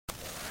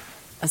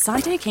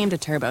Asante came to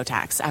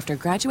TurboTax after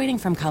graduating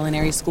from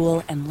culinary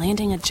school and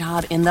landing a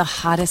job in the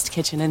hottest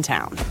kitchen in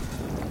town.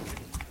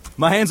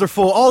 My hands are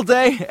full all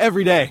day,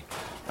 every day.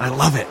 I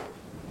love it.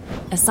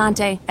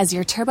 Asante, as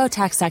your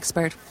TurboTax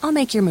expert, I'll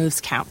make your moves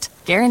count,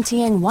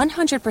 guaranteeing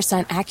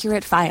 100%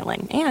 accurate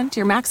filing and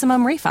your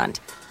maximum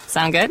refund.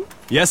 Sound good?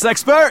 Yes,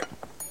 expert!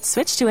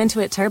 Switch to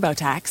Intuit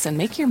TurboTax and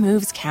make your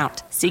moves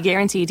count. See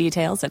guarantee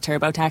details at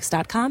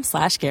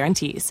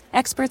turbotax.com/guarantees.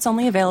 Experts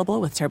only available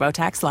with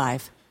TurboTax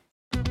Live.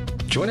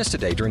 Join us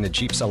today during the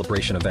Jeep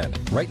Celebration event.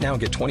 Right now,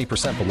 get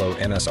 20% below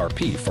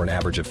MSRP for an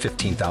average of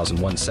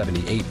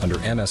 $15,178 under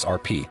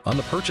MSRP on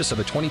the purchase of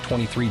a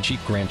 2023 Jeep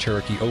Grand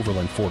Cherokee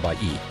Overland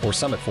 4xE or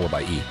Summit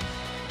 4xE.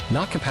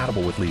 Not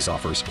compatible with lease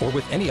offers or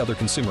with any other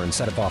consumer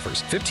incentive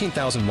offers.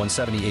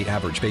 $15,178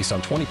 average based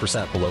on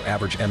 20% below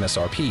average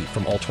MSRP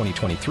from all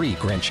 2023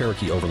 Grand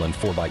Cherokee Overland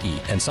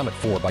 4xE and Summit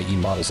 4xE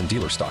models in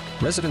dealer stock.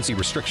 Residency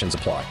restrictions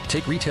apply.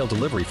 Take retail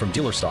delivery from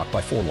dealer stock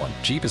by 4/1.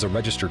 Jeep is a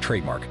registered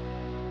trademark.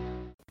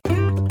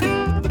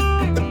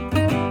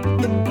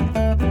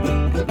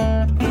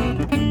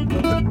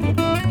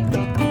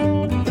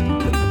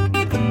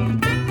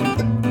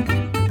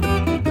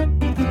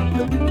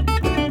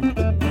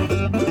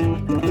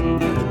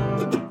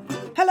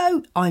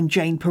 I'm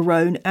Jane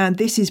Perrone, and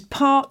this is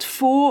part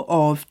 4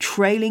 of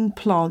Trailing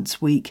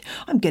Plants Week.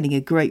 I'm getting a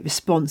great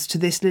response to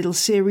this little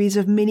series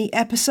of mini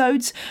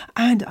episodes,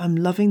 and I'm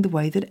loving the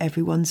way that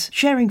everyone's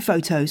sharing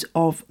photos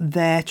of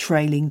their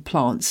trailing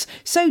plants.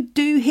 So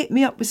do hit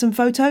me up with some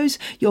photos.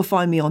 You'll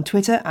find me on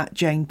Twitter at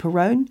Jane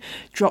Perrone.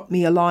 Drop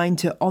me a line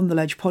to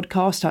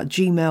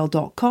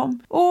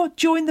ontheledgepodcast@gmail.com or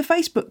join the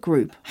Facebook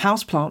group,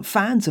 Houseplant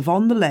Fans of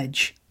On The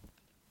Ledge.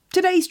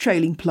 Today's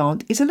trailing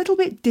plant is a little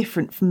bit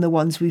different from the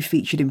ones we've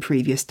featured in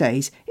previous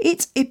days.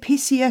 It's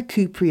Episcia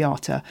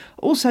cupreata,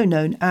 also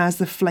known as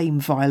the flame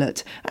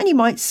violet, and you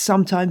might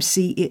sometimes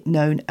see it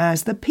known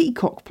as the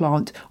peacock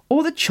plant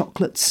or the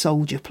chocolate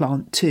soldier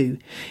plant too.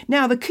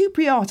 Now, the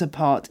cupreata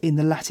part in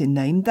the Latin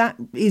name, that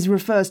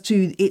refers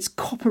to its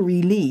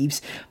coppery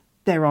leaves.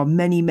 There are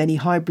many, many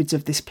hybrids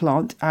of this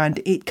plant, and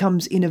it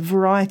comes in a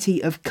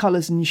variety of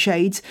colours and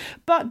shades,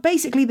 but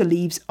basically the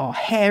leaves are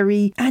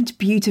hairy and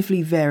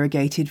beautifully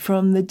variegated,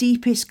 from the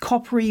deepest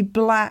coppery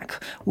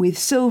black with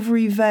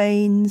silvery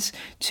veins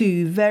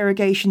to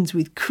variegations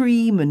with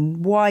cream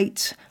and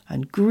white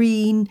and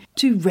green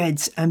to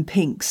reds and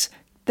pinks.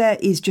 There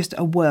is just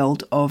a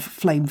world of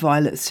flame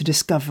violets to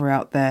discover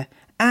out there.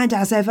 And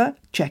as ever,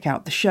 check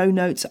out the show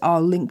notes.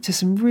 I'll link to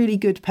some really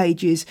good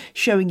pages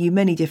showing you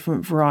many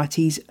different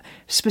varieties,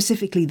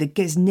 specifically the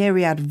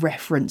Gesneriad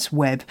reference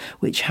web,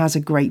 which has a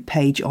great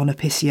page on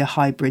Episcia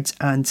hybrids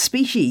and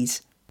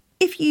species.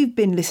 If you've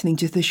been listening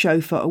to the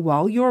show for a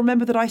while, you'll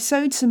remember that I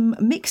sowed some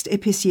mixed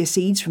Episcia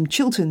seeds from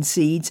Chiltern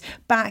Seeds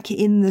back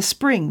in the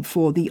spring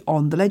for the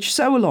On The Ledge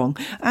sow-along,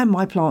 and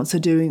my plants are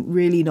doing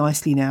really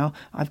nicely now.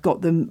 I've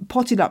got them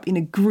potted up in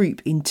a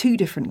group in 2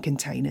 different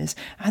containers,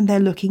 and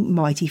they're looking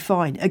mighty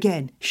fine.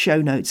 Again,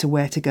 show notes are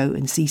where to go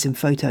and see some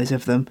photos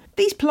of them.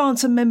 These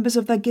plants are members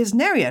of the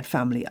Gesneriad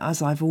family,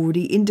 as I've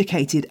already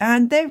indicated,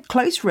 and they're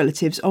close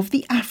relatives of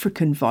the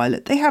African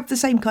violet. They have the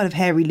same kind of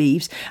hairy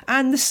leaves,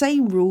 and the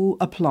same rule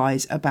applies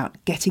about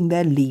getting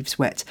their leaves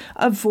wet.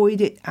 Avoid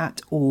it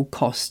at all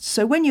costs.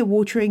 So when you're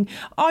watering,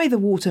 either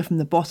water from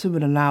the bottom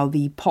and allow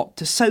the pot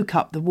to soak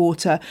up the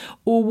water,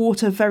 or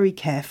water very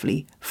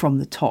carefully from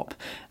the top,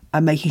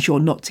 and making sure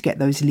not to get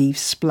those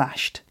leaves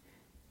splashed.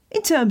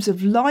 In terms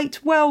of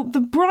light, well, the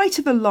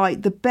brighter the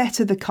light, the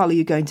better the colour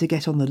you're going to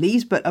get on the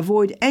leaves, but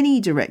avoid any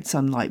direct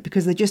sunlight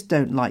because they just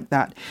don't like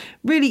that.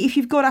 Really, if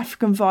you've got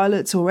African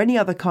violets or any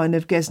other kind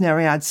of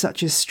Gesneriads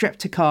such as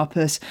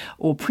Streptocarpus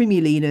or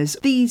Primulinas,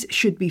 these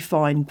should be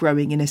fine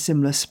growing in a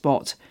similar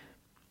spot.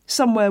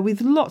 Somewhere with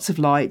lots of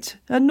light,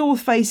 a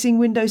north-facing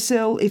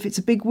windowsill, if it's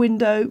a big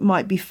window,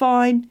 might be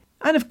fine.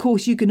 And of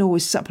course, you can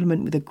always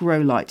supplement with a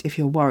grow light if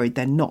you're worried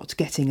they're not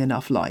getting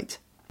enough light.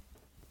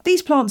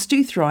 These plants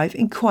do thrive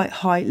in quite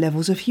high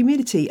levels of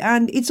humidity,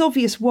 and it's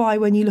obvious why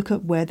when you look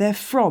at where they're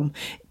from.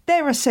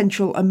 They're a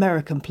Central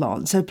American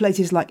plant, so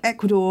places like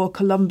Ecuador,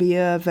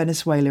 Colombia,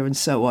 Venezuela and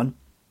so on,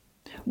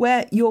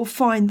 where you'll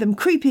find them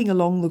creeping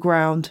along the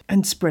ground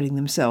and spreading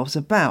themselves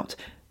about.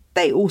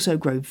 They also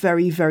grow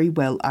very, very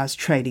well as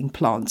trailing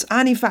plants.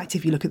 And in fact,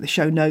 if you look at the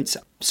show notes,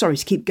 sorry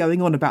to keep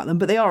going on about them,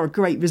 but they are a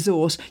great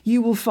resource.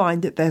 You will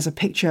find that there's a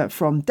picture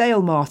from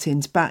Dale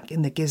Martins back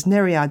in the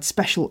Gesneriad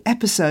special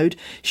episode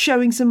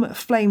showing some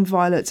flame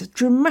violets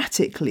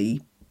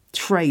dramatically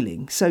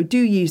trailing. So do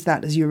use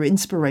that as your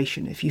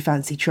inspiration if you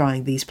fancy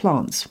trying these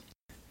plants.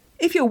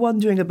 If you're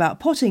wondering about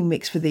potting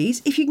mix for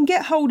these, if you can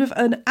get hold of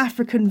an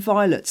African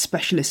violet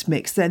specialist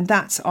mix, then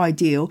that's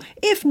ideal.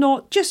 If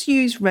not, just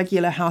use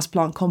regular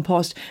houseplant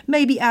compost,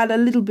 maybe add a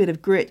little bit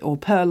of grit or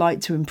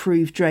perlite to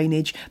improve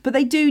drainage, but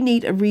they do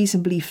need a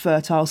reasonably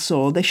fertile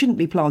soil. They shouldn't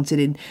be planted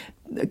in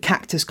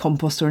cactus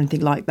compost or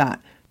anything like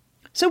that.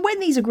 So when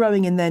these are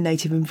growing in their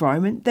native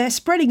environment, they're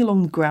spreading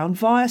along the ground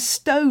via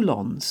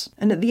stolons.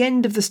 And at the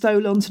end of the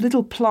stolons,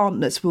 little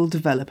plantlets will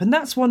develop. And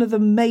that's one of the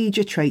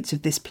major traits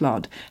of this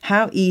plant,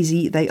 how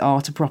easy they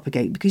are to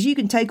propagate, because you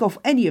can take off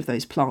any of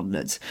those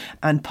plantlets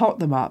and pot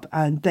them up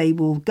and they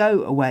will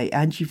go away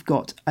and you've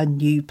got a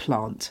new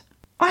plant.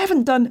 I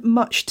haven't done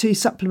much to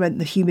supplement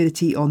the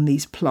humidity on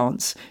these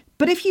plants,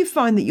 but if you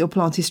find that your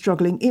plant is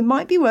struggling, it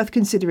might be worth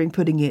considering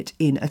putting it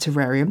in a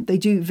terrarium. They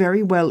do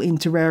very well in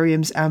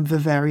terrariums and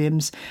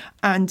vivariums.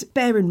 And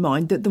bear in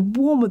mind that the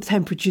warmer the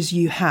temperatures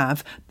you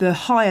have, the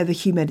higher the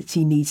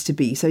humidity needs to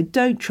be. So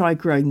don't try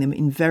growing them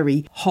in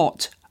very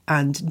hot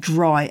and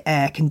dry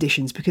air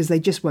conditions because they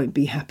just won't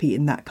be happy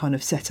in that kind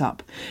of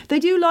setup. They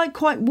do like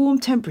quite warm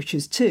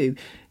temperatures too.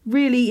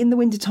 Really, in the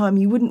wintertime,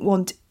 you wouldn't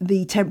want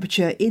the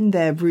temperature in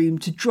their room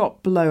to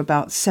drop below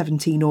about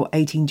 17 or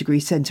 18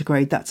 degrees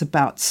centigrade. That's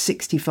about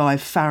 65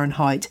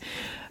 Fahrenheit,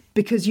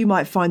 because you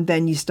might find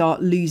then you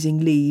start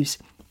losing leaves.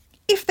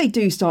 If they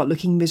do start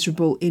looking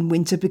miserable in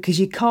winter because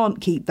you can't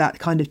keep that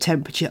kind of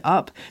temperature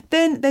up,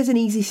 then there's an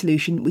easy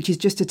solution, which is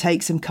just to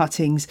take some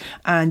cuttings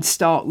and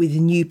start with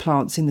new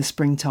plants in the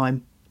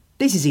springtime.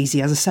 This is easy,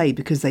 as I say,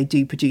 because they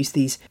do produce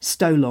these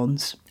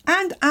stolons.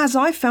 And as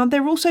I found,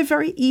 they're also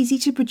very easy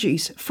to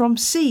produce from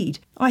seed.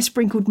 I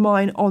sprinkled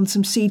mine on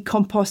some seed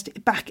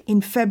compost back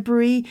in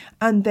February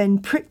and then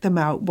pricked them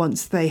out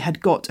once they had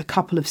got a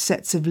couple of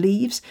sets of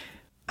leaves.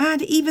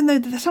 And even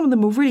though some of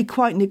them were really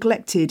quite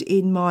neglected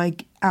in my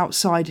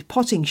outside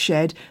potting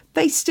shed,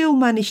 they still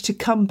managed to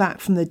come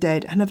back from the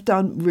dead and have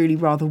done really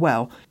rather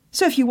well.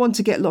 So if you want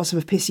to get lots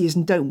of Epicias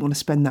and don't want to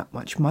spend that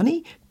much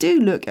money, do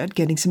look at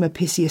getting some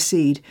Episcia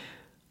seed.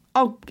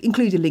 I'll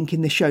include a link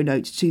in the show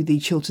notes to the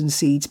Chiltern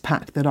Seeds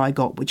pack that I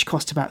got, which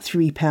cost about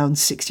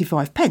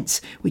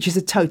 £3.65, which is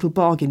a total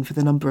bargain for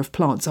the number of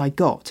plants I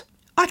got.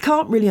 I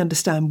can't really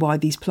understand why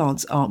these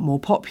plants aren't more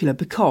popular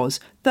because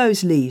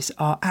those leaves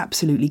are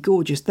absolutely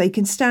gorgeous. They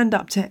can stand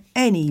up to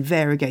any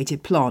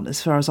variegated plant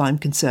as far as I'm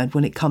concerned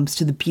when it comes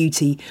to the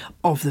beauty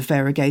of the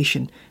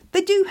variegation.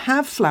 They do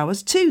have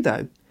flowers too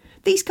though.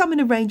 These come in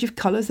a range of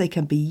colours. They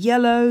can be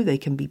yellow, they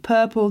can be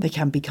purple, they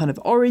can be kind of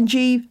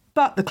orangey,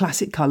 but the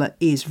classic colour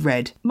is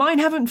red. Mine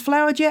haven't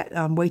flowered yet.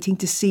 I'm waiting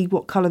to see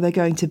what colour they're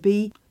going to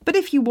be. But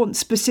if you want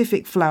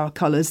specific flower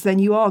colours, then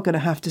you are going to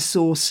have to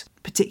source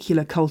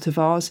particular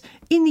cultivars.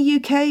 In the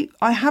UK,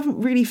 I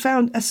haven't really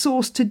found a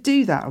source to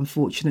do that,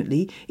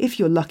 unfortunately. If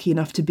you're lucky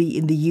enough to be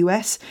in the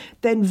US,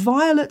 then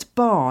Violet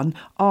Barn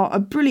are a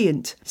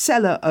brilliant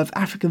seller of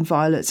African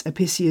violets,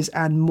 Epicias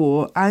and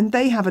more, and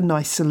they have a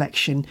nice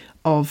selection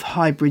of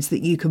hybrids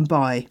that you can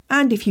buy.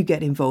 And if you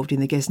get involved in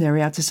the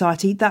Gesneriad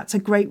Society, that's a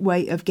great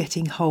way of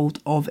getting hold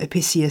of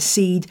Episcia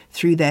seed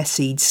through their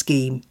seed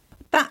scheme.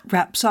 That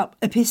wraps up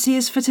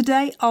Epicias for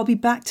today. I'll be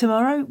back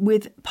tomorrow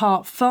with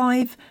part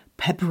 5,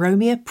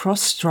 Peperomia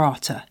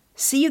prostrata.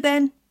 See you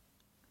then.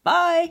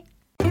 Bye.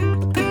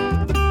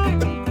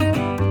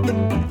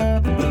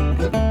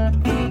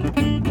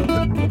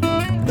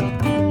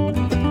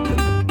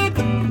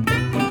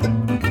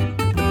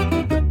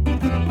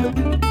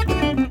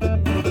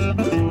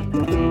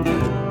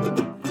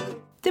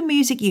 The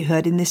music you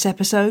heard in this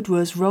episode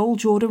was Roll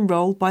Jordan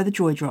Roll by the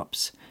Joy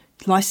Drops,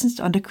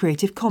 licensed under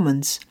Creative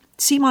Commons.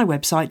 See my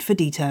website for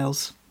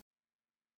details.